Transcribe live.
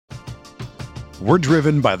We're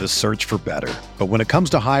driven by the search for better. But when it comes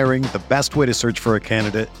to hiring, the best way to search for a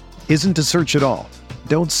candidate isn't to search at all.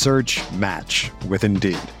 Don't search, match with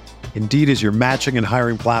Indeed. Indeed is your matching and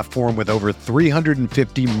hiring platform with over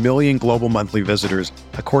 350 million global monthly visitors,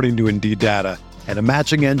 according to Indeed data, and a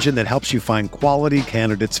matching engine that helps you find quality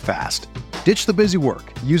candidates fast. Ditch the busy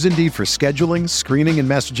work. Use Indeed for scheduling, screening, and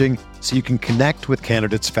messaging so you can connect with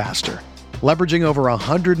candidates faster. Leveraging over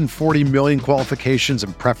 140 million qualifications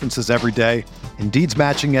and preferences every day, Indeed's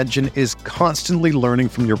matching engine is constantly learning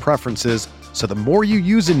from your preferences, so the more you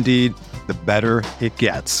use Indeed, the better it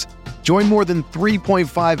gets. Join more than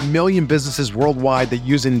 3.5 million businesses worldwide that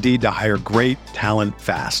use Indeed to hire great talent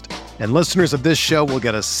fast. And listeners of this show will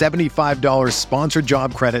get a $75 sponsored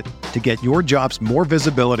job credit to get your jobs more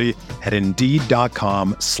visibility at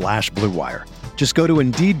Indeed.com/Blue Wire. Just go to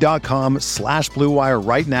Indeed.com/Blue Wire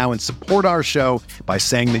right now and support our show by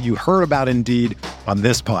saying that you heard about Indeed on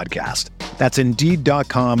this podcast. That's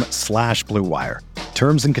Indeed.com/Blue Wire.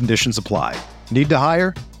 Terms and conditions apply. Need to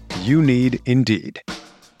hire? You need Indeed.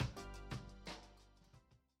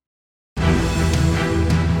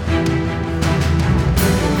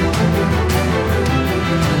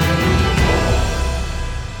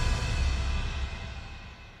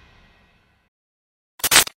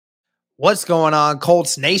 What's going on,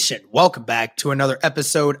 Colts Nation? Welcome back to another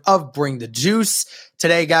episode of Bring the Juice.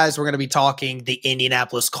 Today, guys, we're going to be talking the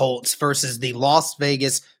Indianapolis Colts versus the Las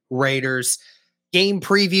Vegas Raiders. Game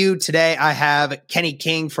preview. Today, I have Kenny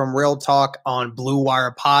King from Real Talk on Blue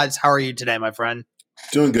Wire Pods. How are you today, my friend?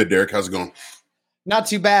 Doing good, Derek. How's it going? Not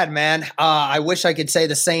too bad, man. I wish I could say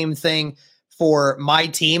the same thing for my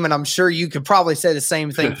team, and I'm sure you could probably say the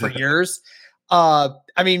same thing for yours.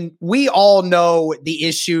 I mean, we all know the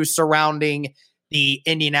issue surrounding the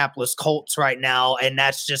Indianapolis Colts right now, and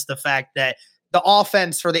that's just the fact that the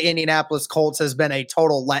offense for the Indianapolis Colts has been a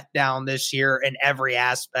total letdown this year in every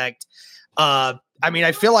aspect. I mean,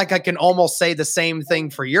 I feel like I can almost say the same thing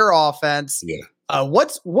for your offense. Yeah.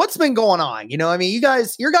 What's been going on? You know, I mean,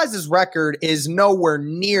 your guys' record is nowhere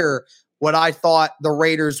near what I thought the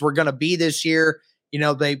Raiders were going to be this year. You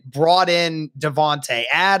know, they brought in Davante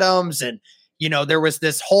Adams, and you know, there was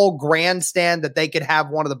this whole grandstand that they could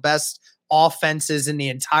have one of the best offenses in the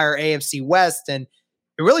entire AFC West, and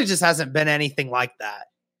it really just hasn't been anything like that.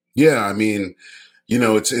 Yeah, I mean, you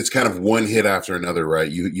know, it's kind of one hit after another,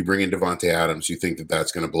 right? You bring in Davante Adams, you think that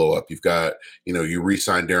that's going to blow up. You've got, you know, you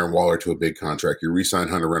re-sign Darren Waller to a big contract. You re-sign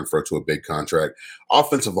Hunter Renfrow to a big contract.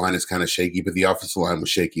 Offensive line is kind of shaky, but the offensive line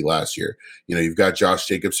was shaky last year. You know, you've got Josh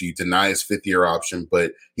Jacobs, so you deny his fifth-year option,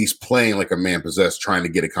 but he's playing like a man possessed trying to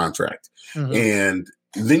get a contract. Mm-hmm. And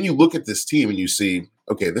then you look at this team and you see,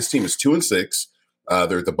 okay, this team is 2-6.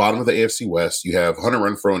 They're at the bottom of the AFC West. You have Hunter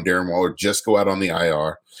Renfrow and Darren Waller just go out on the IR.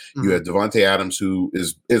 Mm-hmm. You have Davante Adams, who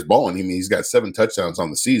is balling. I mean, he's got 7 touchdowns on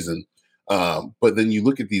the season. But then you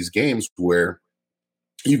look at these games where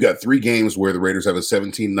you've got 3 games where the Raiders have a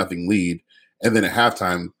 17-0 lead, and then at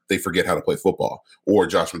halftime, they forget how to play football, or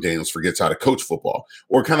Josh McDaniels forgets how to coach football,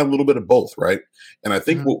 or kind of a little bit of both, right? And I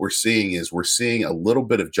think what we're seeing is we're seeing a little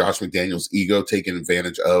bit of Josh McDaniels' ego taking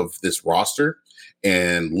advantage of this roster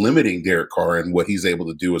and limiting Derek Carr and what he's able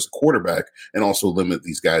to do as a quarterback, and also limit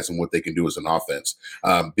these guys and what they can do as an offense.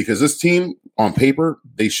 Because this team, on paper,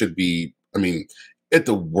 they should be, I mean, at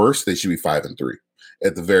the worst, they should be 5-3.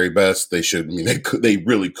 At the very best, they should. I mean, they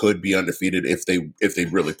really could be undefeated if they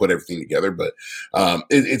really put everything together. But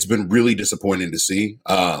it's been really disappointing to see.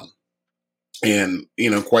 And you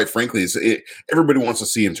know, quite frankly, everybody wants to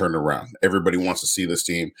see him turn around. Everybody wants to see this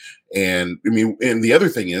team. And I mean, and the other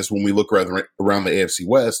thing is, when we look around the AFC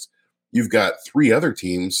West, you've got 3 other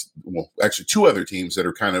teams. Well, actually, 2 other teams that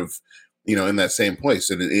are kind of, you know, in that same place.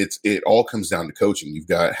 And it all comes down to coaching. You've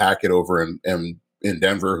got Hackett over in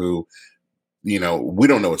Denver, who, you know, we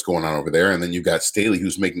don't know what's going on over there. And then you've got Staley,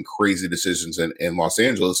 who's making crazy decisions in Los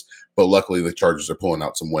Angeles, but luckily the Chargers are pulling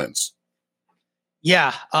out some wins.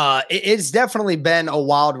 Yeah, it's definitely been a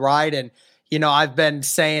wild ride. And, you know, I've been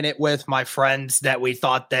saying it with my friends that we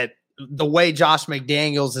thought that the way Josh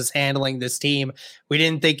McDaniels is handling this team, we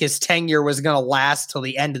didn't think his tenure was going to last till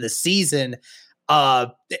the end of the season.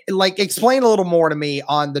 Like, explain a little more to me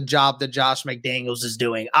on the job that Josh McDaniels is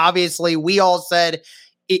doing. Obviously, we all said,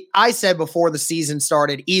 I said before the season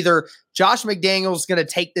started, either Josh McDaniels is going to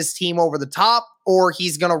take this team over the top or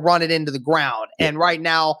he's going to run it into the ground. And right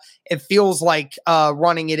now it feels like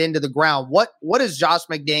running it into the ground. What has Josh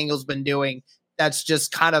McDaniels been doing that's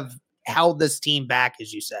just kind of held this team back,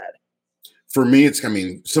 as you said? For me, it's, I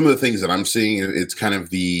mean, some of the things that I'm seeing, it's kind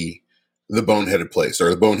of the boneheaded plays or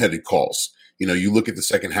the boneheaded calls. You know, you look at the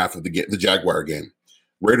second half of the Jaguar game.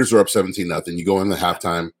 Raiders are up 17-0. You go in the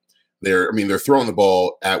halftime. They're throwing the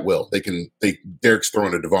ball at will. Derek's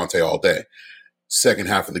throwing to Davante all day. Second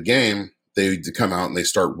half of the game, they come out and they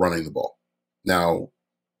start running the ball. Now,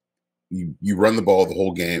 you run the ball the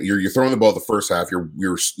whole game. You're throwing the ball the first half.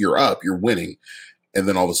 You're up. You're winning. And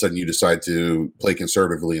then all of a sudden you decide to play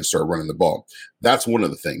conservatively and start running the ball. That's one of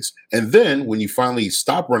the things. And then when you finally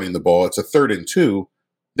stop running the ball, it's a 3rd and 2.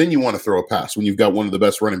 Then you want to throw a pass when you've got one of the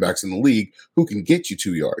best running backs in the league who can get you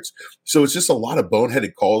 2 yards. So it's just a lot of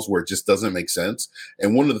boneheaded calls where it just doesn't make sense.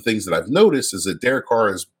 And one of the things that I've noticed is that Derek Carr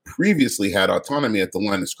has previously had autonomy at the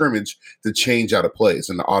line of scrimmage to change out of plays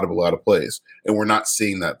and to audible out of plays. And we're not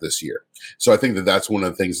seeing that this year. So I think that that's one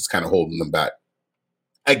of the things that's kind of holding them back.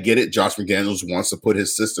 I get it. Josh McDaniels wants to put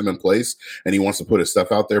his system in place and he wants to put his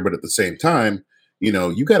stuff out there. But at the same time, you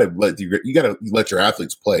got to let your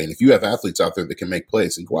athletes play. And if you have athletes out there that can make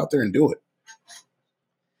plays, and go out there and do it.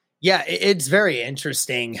 Yeah, it's very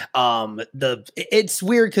interesting. It's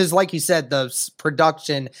weird because, like you said, the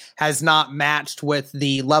production has not matched with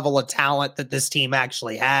the level of talent that this team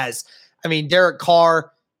actually has. I mean, Derek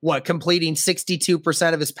Carr, completing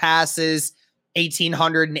 62% of his passes,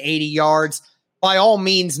 1,880 yards. By all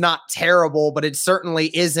means, not terrible, but it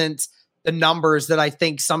certainly isn't the numbers that I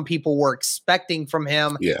think some people were expecting from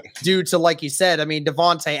him. Yeah. Due to, like you said, I mean,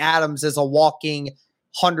 Davante Adams is a walking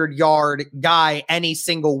 100-yard guy any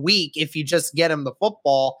single week if you just get him the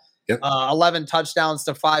football. Yep. 11 touchdowns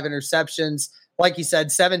to 5 interceptions. Like you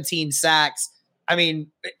said, 17 sacks. I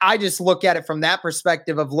mean, I just look at it from that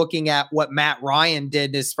perspective of looking at what Matt Ryan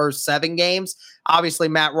did in his first 7 games. Obviously,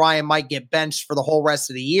 Matt Ryan might get benched for the whole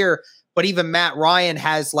rest of the year, but even Matt Ryan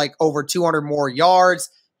has like over 200 more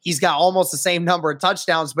yards. He's got almost the same number of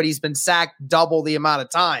touchdowns, but he's been sacked double the amount of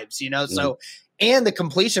times, So, and the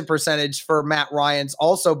completion percentage for Matt Ryan's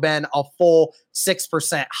also been a full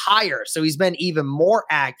 6% higher. So he's been even more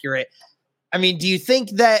accurate. I mean, do you think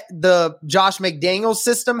that the Josh McDaniels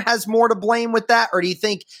system has more to blame with that? Or do you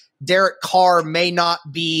think Derek Carr may not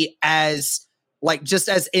be as just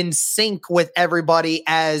as in sync with everybody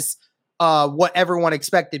as what everyone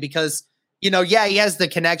expected? Because, he has the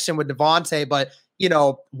connection with Davante, but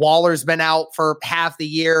Waller's been out for half the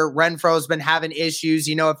year. Renfro's been having issues.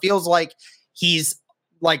 It feels like he's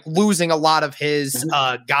losing a lot of his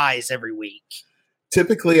guys every week.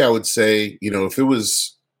 Typically, I would say, if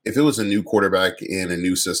it was a new quarterback in a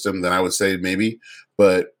new system, then I would say maybe.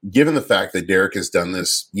 But given the fact that Derek has done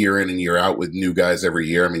this year in and year out with new guys every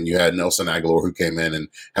year, I mean, you had Nelson Aguilar who came in and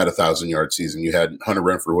had a 1,000-yard season. You had Hunter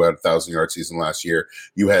Renfrow who had a 1,000-yard season last year.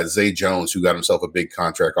 You had Zay Jones who got himself a big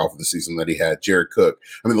contract off of the season that he had. Jared Cook.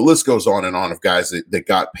 I mean, the list goes on and on of guys that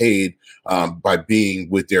got paid by being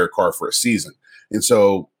with Derek Carr for a season. And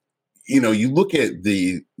so, you look at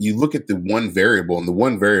the one variable, and the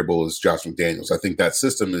one variable is Josh McDaniels. I think that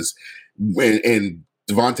system is, and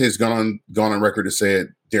Davante's gone on record to say it.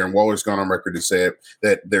 Darren Waller's gone on record to say it,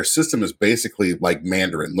 that their system is basically like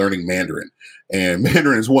Mandarin, learning Mandarin. And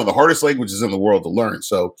Mandarin is one of the hardest languages in the world to learn.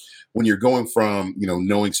 So when you're going from,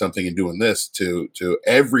 knowing something and doing this to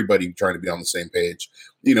everybody trying to be on the same page,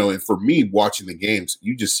 and for me watching the games,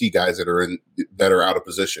 you just see guys that are out of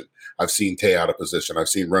position. I've seen Tay out of position. I've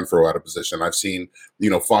seen Renfrow out of position. I've seen,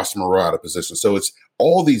 Foster Moreau out of position. So it's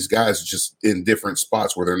all these guys just in different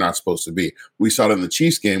spots where they're not supposed to be. We saw it in the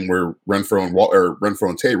Chiefs game where Renfrow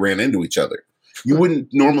and Tay ran into each other. You wouldn't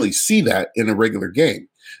normally see that in a regular game,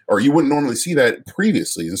 or you wouldn't normally see that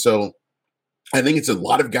previously. And so I think it's a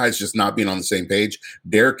lot of guys just not being on the same page.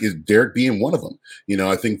 Derek being one of them.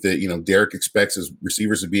 I think that, Derek expects his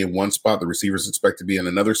receivers to be in one spot. The receivers expect to be in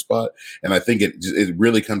another spot. And I think it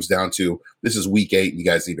really comes down to, this is week 8 and you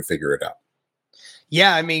guys need to figure it out.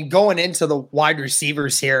 Yeah, I mean, going into the wide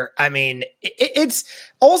receivers here, I mean, it's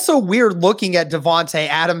also weird looking at Davante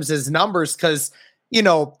Adams' numbers because,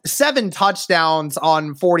 7 touchdowns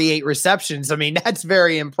on 48 receptions. I mean, that's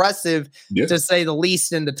very impressive to say the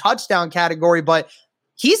least in the touchdown category, but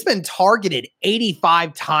he's been targeted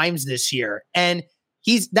 85 times this year. And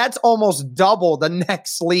that's almost double the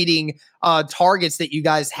next leading targets that you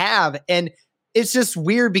guys have. And it's just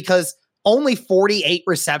weird because only 48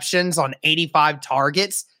 receptions on 85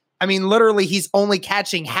 targets. I mean, literally, he's only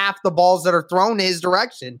catching half the balls that are thrown his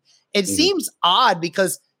direction. It seems odd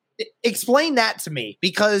because explain that to me,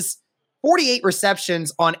 because 48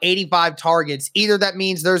 receptions on 85 targets, either that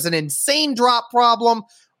means there's an insane drop problem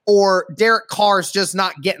or Derek Carr's just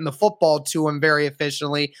not getting the football to him very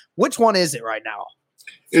efficiently. Which one is it right now?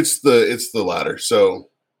 It's the latter. So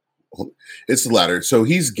it's the latter. So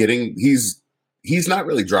he's not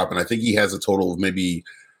really dropping. I think he has a total of maybe,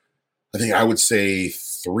 I would say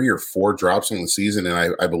 3 or 4 drops in the season,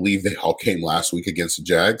 and I believe they all came last week against the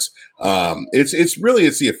Jags. It's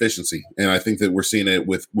the efficiency, and I think that we're seeing it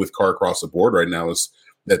with Carr across the board right now is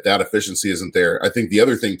that efficiency isn't there. I think the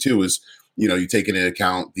other thing too is, you take into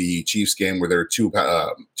account the Chiefs game where there are two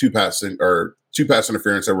pass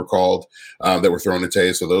interference that were called that were thrown to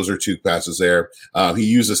Tay. So those are 2 passes there. He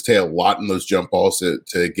uses Tay a lot in those jump balls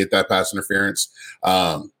to get that pass interference.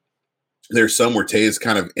 There's some where Tay is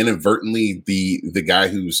kind of inadvertently the guy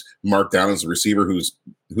who's marked down as a receiver who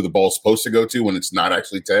the ball's supposed to go to when it's not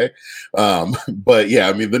actually Tay. But yeah,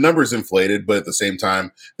 I mean, the number's inflated, but at the same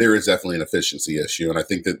time, there is definitely an efficiency issue. And I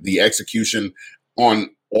think that the execution on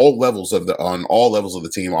all levels of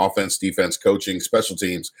the team, offense, defense, coaching, special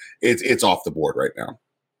teams, it's off the board right now.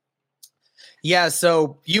 Yeah,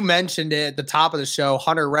 so you mentioned it at the top of the show,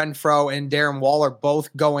 Hunter Renfrow and Darren Waller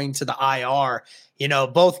both going to the IR.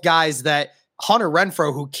 Both guys that Hunter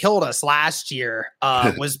Renfrow, who killed us last year,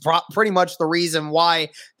 was pretty much the reason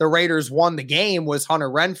why the Raiders won the game was Hunter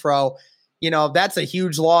Renfrow. That's a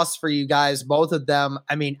huge loss for you guys, both of them.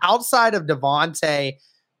 I mean, outside of Davante,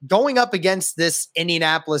 going up against this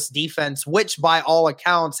Indianapolis defense, which by all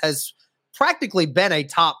accounts has practically been a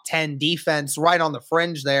top 10 defense right on the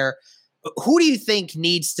fringe there. Who do you think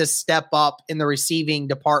needs to step up in the receiving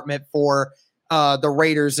department for the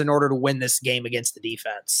Raiders in order to win this game against the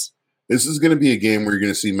defense? This is going to be a game where you're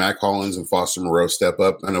going to see Matt Collins and Foster Moreau step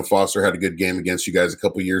up. I know Foster had a good game against you guys a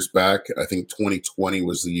couple years back. I think 2020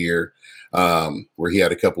 was the year where he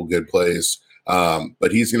had a couple good plays.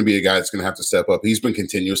 But he's going to be a guy that's going to have to step up. He's been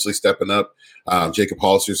continuously stepping up. Jacob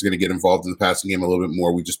Hollister is going to get involved in the passing game a little bit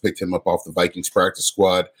more. We just picked him up off the Vikings practice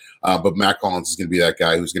squad. But Matt Collins is going to be that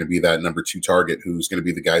guy who's going to be that number 2 target, who's going to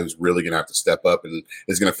be the guy who's really going to have to step up and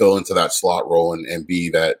is going to fill into that slot role and be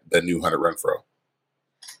that new Hunter Renfrow.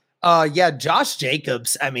 Yeah, Josh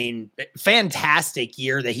Jacobs, I mean, fantastic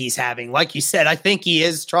year that he's having. Like you said, I think he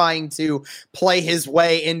is trying to play his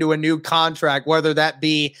way into a new contract, whether that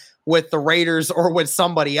be with the Raiders or with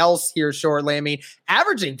somebody else here shortly. I mean,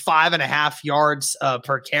 averaging 5.5 yards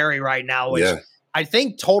per carry right now, which I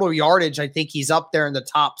think total yardage, I think he's up there in the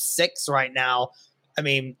top 6 right now. I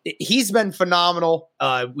mean, he's been phenomenal.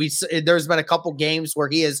 There's been a couple games where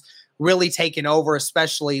he has really taken over,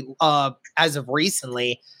 especially as of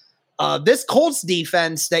recently. This Colts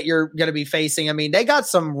defense that you're going to be facing, I mean, they got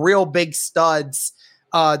some real big studs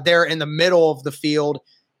there in the middle of the field.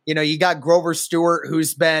 You got Grover Stewart,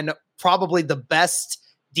 who's been probably the best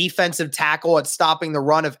defensive tackle at stopping the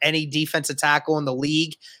run of any defensive tackle in the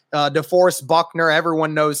league. DeForest Buckner,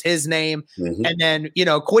 everyone knows his name. Mm-hmm. And then,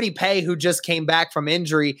 Kwity Paye, who just came back from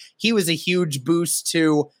injury, he was a huge boost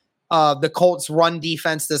to the Colts run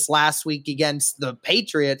defense this last week against the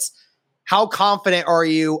Patriots. How confident are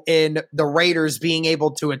you in the Raiders being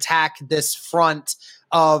able to attack this front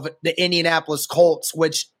of the Indianapolis Colts,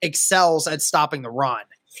 which excels at stopping the run?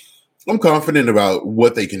 I'm confident about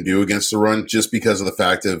what they can do against the run just because of the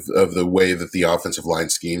fact of the way that the offensive line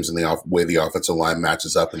schemes and the way the offensive line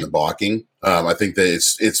matches up in the blocking. I think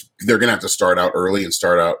that they're going to have to start out early and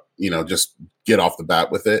start out, just get off the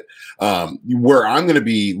bat with it. Where I'm going to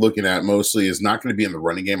be looking at mostly is not going to be in the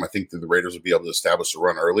running game. I think that the Raiders will be able to establish the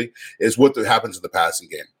run early is what happens in the passing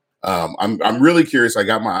game. I'm really curious. I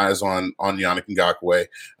got my eyes on Yannick Ngakoue.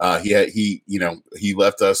 He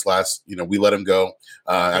left us we let him go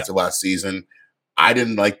after last season. I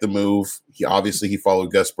didn't like the move. He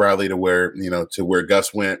followed Gus Bradley to where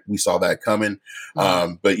Gus went. We saw that coming.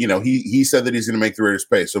 But he said that he's going to make the Raiders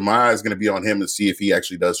pay. So my eye is going to be on him to see if he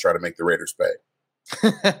actually does try to make the Raiders pay.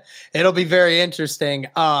 It'll be very interesting.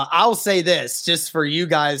 I'll say this just for you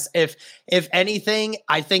guys. If anything,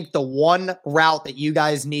 I think the one route that you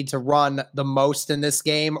guys need to run the most in this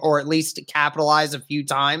game, or at least capitalize a few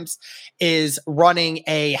times, is running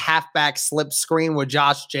a halfback slip screen with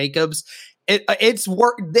Josh Jacobs. It's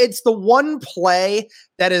the one play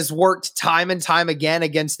that has worked time and time again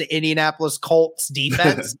against the Indianapolis Colts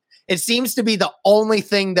defense. It seems to be the only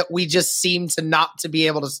thing that we just seem to not to be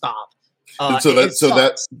able to stop.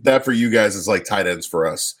 That for you guys is like tight ends for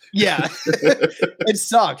us. Yeah, it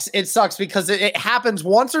sucks. It sucks because it happens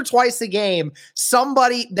once or twice a game.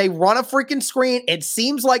 They run a freaking screen. It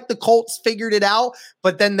seems like the Colts figured it out,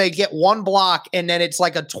 but then they get one block and then it's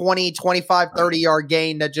like a 20, 25, 30-yard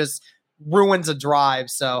gain that just ruins a drive.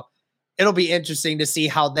 So it'll be interesting to see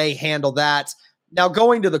how they handle that. Now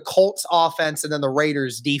going to the Colts offense and then the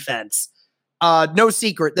Raiders defense. No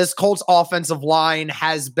secret, this Colts offensive line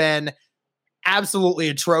has been absolutely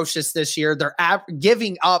atrocious this year. They're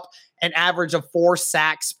giving up an average of 4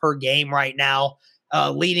 sacks per game right now,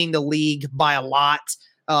 leading the league by a lot.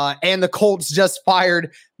 And the Colts just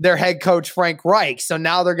fired their head coach, Frank Reich. So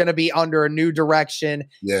now they're going to be under a new direction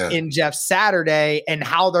in Jeff Saturday, and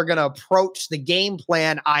how they're going to approach the game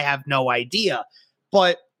plan, I have no idea.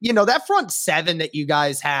 But, that front seven that you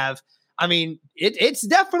guys have, I mean, it's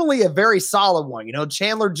definitely a very solid one.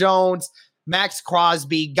 Chandler Jones, Max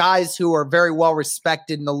Crosby, guys who are very well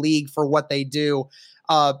respected in the league for what they do.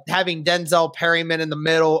 Having Denzel Perryman in the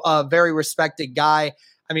middle, a very respected guy.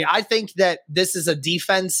 I mean, I think that this is a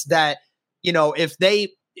defense that,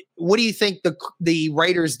 what do you think the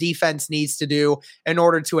Raiders defense needs to do in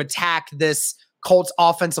order to attack this Colts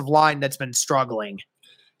offensive line that's been struggling?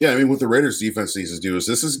 Yeah, I mean, what the Raiders defense needs to do is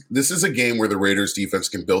this is a game where the Raiders defense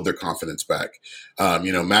can build their confidence back.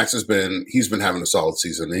 Max he's been having a solid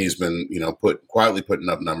season, and he's been, quietly putting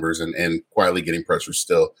up numbers and quietly getting pressure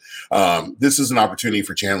still. This is an opportunity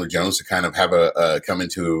for Chandler Jones to kind of have come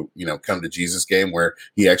to Jesus game where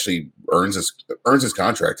he actually earns his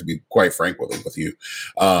contract, to be quite frank with you.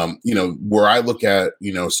 Where I look at,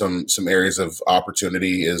 some areas of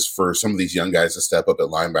opportunity is for some of these young guys to step up at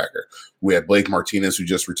linebacker. We had Blake Martinez, who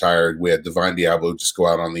just retired. We had Divine Diablo just go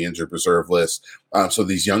out on the injured reserve list. So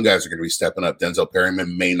these young guys are going to be stepping up. Denzel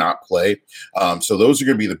Perryman may not play. So those are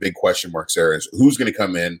going to be the big question marks there, is who's going to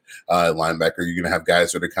come in linebacker. You're going to have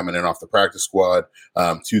guys that are coming in off the practice squad,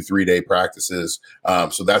 2-3 day practices.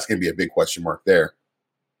 So that's going to be a big question mark there.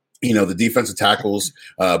 The defensive tackles,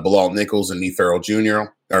 Bilal Nichols and Neil Farrell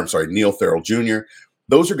Jr.,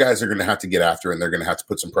 those are guys that are going to have to get after, and they're going to have to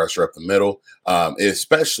put some pressure up the middle,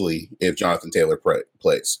 especially if Jonathan Taylor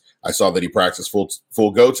plays. I saw that he practiced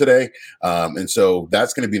full go today, and so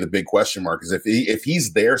that's going to be the big question mark. Is if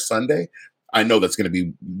he's there Sunday, I know that's going to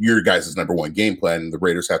be your guys' number one game plan, and the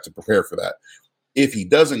Raiders have to prepare for that. If he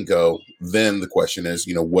doesn't go, then the question is,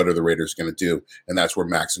 what are the Raiders going to do? And that's where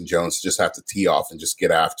Max and Jones just have to tee off and just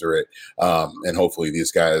get after it, and hopefully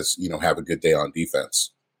these guys, have a good day on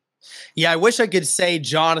defense. Yeah, I wish I could say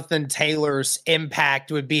Jonathan Taylor's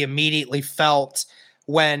impact would be immediately felt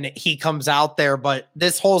when he comes out there, but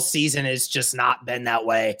this whole season has just not been that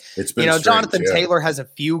way. It's been strange, Jonathan Taylor has a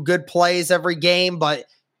few good plays every game, but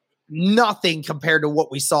nothing compared to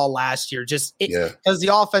what we saw last year. Just because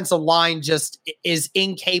the offensive line just is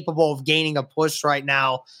incapable of gaining a push right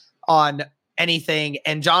now on anything,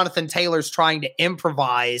 and Jonathan Taylor's trying to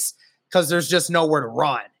improvise because there's just nowhere to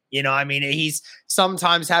run. He's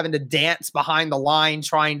sometimes having to dance behind the line,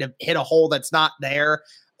 trying to hit a hole that's not there,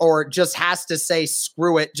 or just has to say,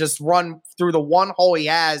 screw it, just run through the one hole he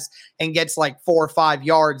has and gets like 4 or 5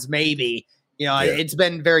 yards, maybe. It's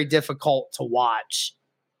been very difficult to watch.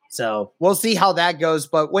 So we'll see how that goes.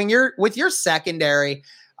 But when you're with your secondary,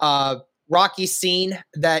 Rocky Scene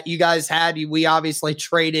that you guys had, we obviously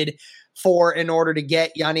traded for in order to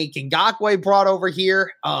get Yannick Ngakoue brought over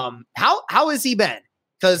here. How has he been?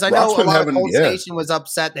 Because I know a lot of Colts Nation was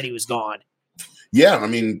upset that he was gone. Yeah, I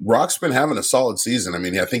mean, Rock's been having a solid season. I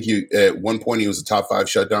mean, I think at one point he was a top 5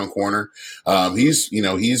 shutdown corner. He's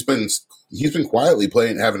been quietly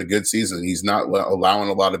playing, having a good season. He's not allowing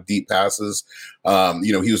a lot of deep passes.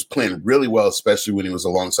 He was playing really well, especially when he was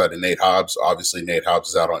alongside of Nate Hobbs. Obviously, Nate Hobbs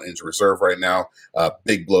is out on injured reserve right now.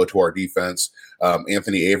 Big blow to our defense.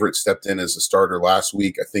 Anthony Averett stepped in as a starter last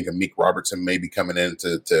week. I think Amik Robertson may be coming in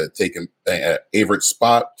to take Averett's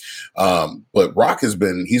spot. But Rock he's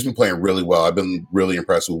been playing really well. I've been really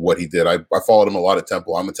impressed with what he did. I followed him a lot at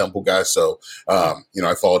Temple. I'm a Temple guy, so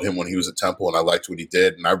I followed him when he was at Temple, and I liked what he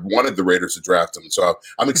did. And I wanted the Raiders to draft him, so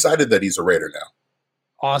I'm excited that he's a Raider now.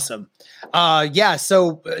 Awesome.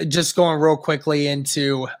 So just going real quickly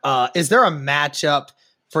into, is there a matchup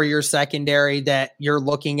for your secondary that you're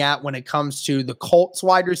looking at when it comes to the Colts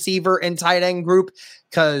wide receiver and tight end group?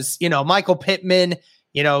 Because, Michael Pittman,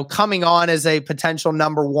 coming on as a potential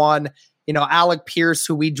number one, Alec Pierce,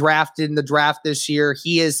 who we drafted in the draft this year,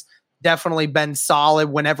 he has definitely been solid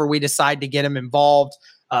whenever we decide to get him involved.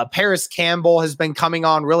 Paris Campbell has been coming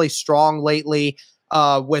on really strong lately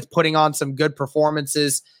with putting on some good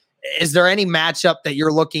performances. Is there any matchup that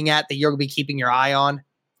you're looking at that you're going to be keeping your eye on?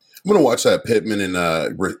 I'm going to watch that Pittman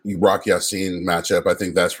and Rock Ya-Sin matchup. I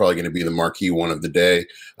think that's probably going to be the marquee one of the day.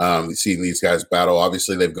 Seeing these guys battle,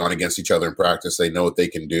 obviously they've gone against each other in practice. They know what they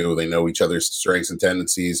can do. They know each other's strengths and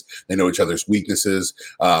tendencies. They know each other's weaknesses.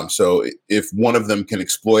 So if one of them can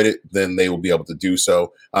exploit it, then they will be able to do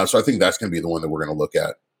so. So I think that's going to be the one that we're going to look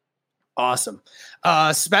at. Awesome.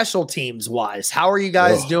 Special teams wise, how are you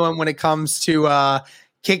guys doing when it comes to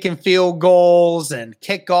kicking field goals and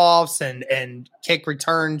kickoffs and kick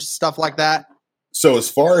returns, stuff like that? So as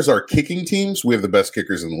far as our kicking teams, we have the best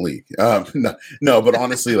kickers in the league. No, but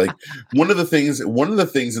honestly, like one of the things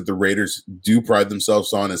that the Raiders do pride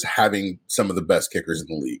themselves on is having some of the best kickers in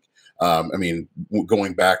the league. I mean,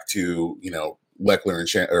 going back to Leckler and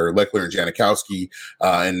Janikowski,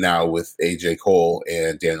 and now with AJ Cole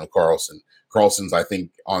and Daniel Carlson. Carlson's, I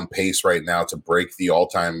think, on pace right now to break the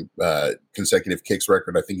all-time consecutive kicks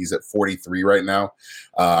record. I think he's at 43 right now.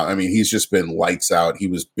 I mean, he's just been lights out. He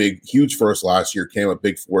was huge for us last year, came up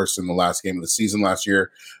big for us in the last game of the season last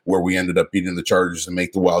year, where we ended up beating the Chargers and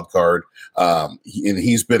make the wild card. And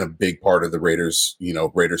he's been a big part of the Raiders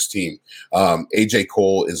team. AJ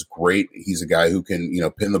Cole is great. He's a guy who can,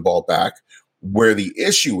 pin the ball back. Where the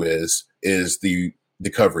issue is the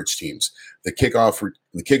coverage teams, the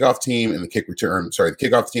kickoff team and the kick return. The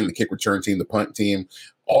kickoff team, the kick return team, the punt team.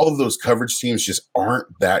 All of those coverage teams just aren't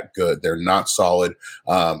that good. They're not solid.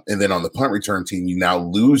 And then on the punt return team, you now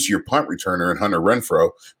lose your punt returner and Hunter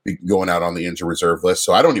Renfrow going out on the injured reserve list.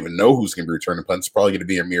 So I don't even know who's going to be returning punts. It's probably going to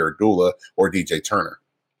be Amir Abdullah or DJ Turner.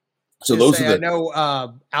 So I know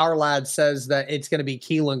our lad says that it's going to be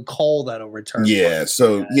Keelan Cole that'll return. Yeah.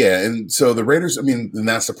 So and so the Raiders. I mean, and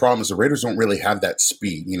that's the problem is the Raiders don't really have that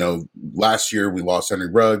speed. Last year we lost Henry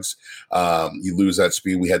Ruggs. You lose that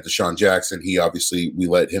speed. We had Deshaun Jackson. We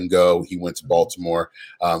let him go. He went to Baltimore.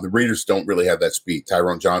 The Raiders don't really have that speed.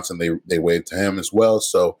 Tyrone Johnson, they waved to him as well.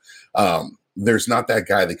 So there's not that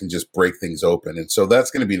guy that can just break things open. And so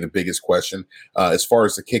that's going to be the biggest question. As far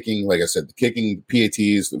as the kicking, like I said, the kicking,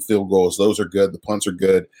 PATs, the field goals, those are good. The punts are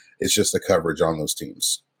good. It's just the coverage on those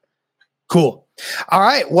teams. Cool. All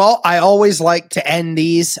right. Well, I always like to end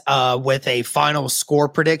these with a final score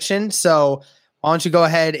prediction. So why don't you go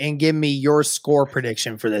ahead and give me your score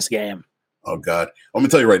prediction for this game? Oh, God. I'm going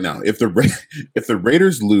to tell you right now, if the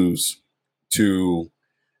Raiders lose to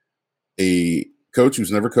a coach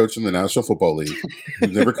who's never coached in the National Football League,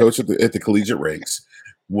 who's never coached at the collegiate ranks,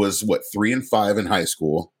 was 3-5 in high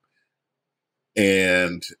school,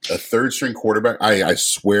 and a third string quarterback. I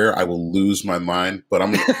swear I will lose my mind, but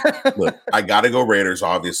look, I got to go Raiders.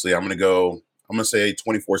 Obviously, I'm going to say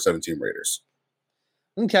 24-17 Raiders.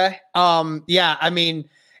 Okay. Yeah, I mean,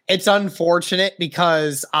 it's unfortunate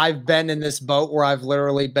because I've been in this boat where I've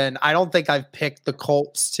literally been, I don't think I've picked the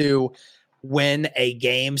Colts to win a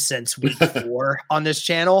game since week 4 on this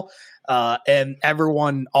channel. And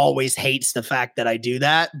everyone always hates the fact that I do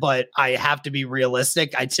that, but I have to be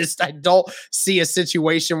realistic. I don't see a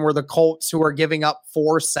situation where the Colts, who are giving up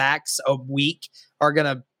 4 sacks a week, are going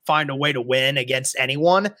to find a way to win against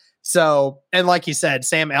anyone. So, and like you said,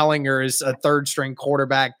 Sam Ehlinger is a third string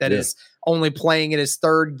quarterback that is only playing in his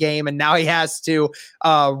 3rd game. And now he has to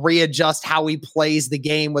readjust how he plays the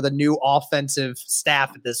game with a new offensive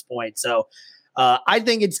staff at this point. So I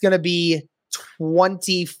think it's going to be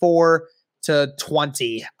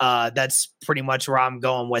 24-20. That's pretty much where I'm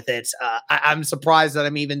going with it. I'm surprised that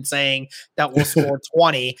I'm even saying that we'll score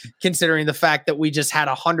 20, considering the fact that we just had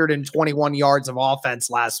 121 yards of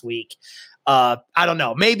offense last week. I don't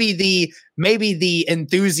know. Maybe the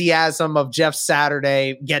enthusiasm of Jeff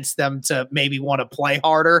Saturday gets them to maybe want to play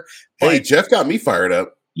harder. Hey, Jeff got me fired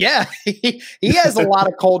up. Yeah, he has a lot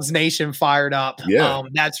of Colts Nation fired up. Yeah,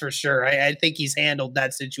 that's for sure. I think he's handled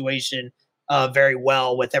that situation very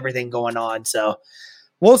well with everything going on. So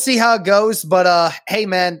we'll see how it goes. But hey,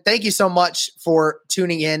 man, thank you so much for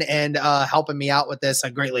tuning in and helping me out with this. I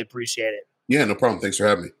greatly appreciate it. Yeah, no problem. Thanks for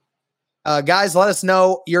having me. Guys, let us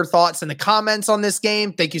know your thoughts in the comments on this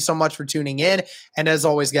game. Thank you so much for tuning in. And as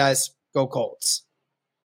always, guys, go Colts.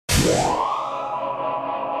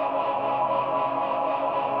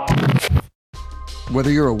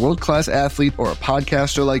 Whether you're a world-class athlete or a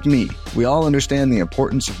podcaster like me, we all understand the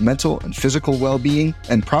importance of mental and physical well-being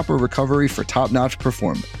and proper recovery for top-notch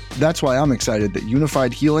performance. That's why I'm excited that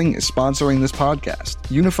Unified Healing is sponsoring this podcast.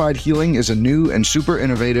 Unified Healing is a new and super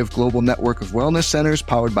innovative global network of wellness centers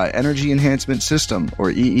powered by Energy Enhancement System,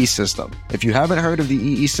 or EE System. If you haven't heard of the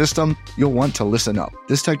EE System, you'll want to listen up.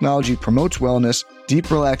 This technology promotes wellness, deep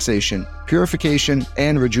relaxation, purification,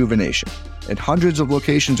 and rejuvenation. At hundreds of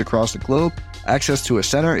locations across the globe, access to a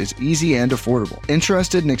center is easy and affordable.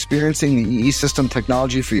 Interested in experiencing the EE System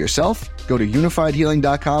technology for yourself? Go to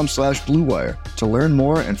unifydhealing.com/bluewire to learn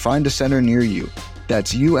more and find a center near you.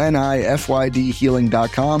 That's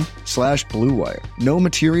unifydhealing.com/bluewire. No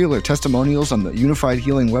material or testimonials on the Unified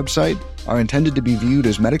Healing website are intended to be viewed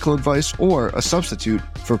as medical advice or a substitute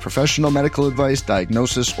for professional medical advice,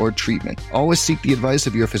 diagnosis, or treatment. Always seek the advice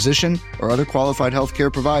of your physician or other qualified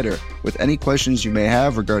healthcare provider with any questions you may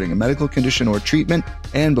have regarding a medical condition or treatment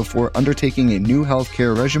and before undertaking a new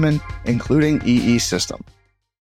healthcare regimen, including EE System.